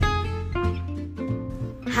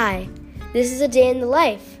Hi, this is A Day in the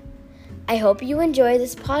Life. I hope you enjoy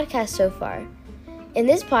this podcast so far. In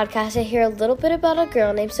this podcast, I hear a little bit about a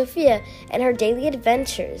girl named Sophia and her daily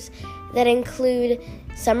adventures that include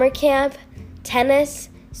summer camp, tennis,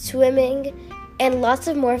 swimming, and lots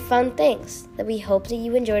of more fun things that we hope that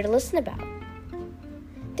you enjoy to listen about.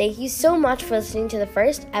 Thank you so much for listening to the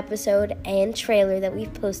first episode and trailer that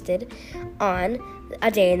we've posted on A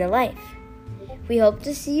Day in the Life. We hope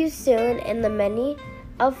to see you soon and the many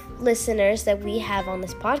of listeners that we have on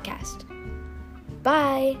this podcast.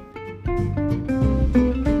 Bye!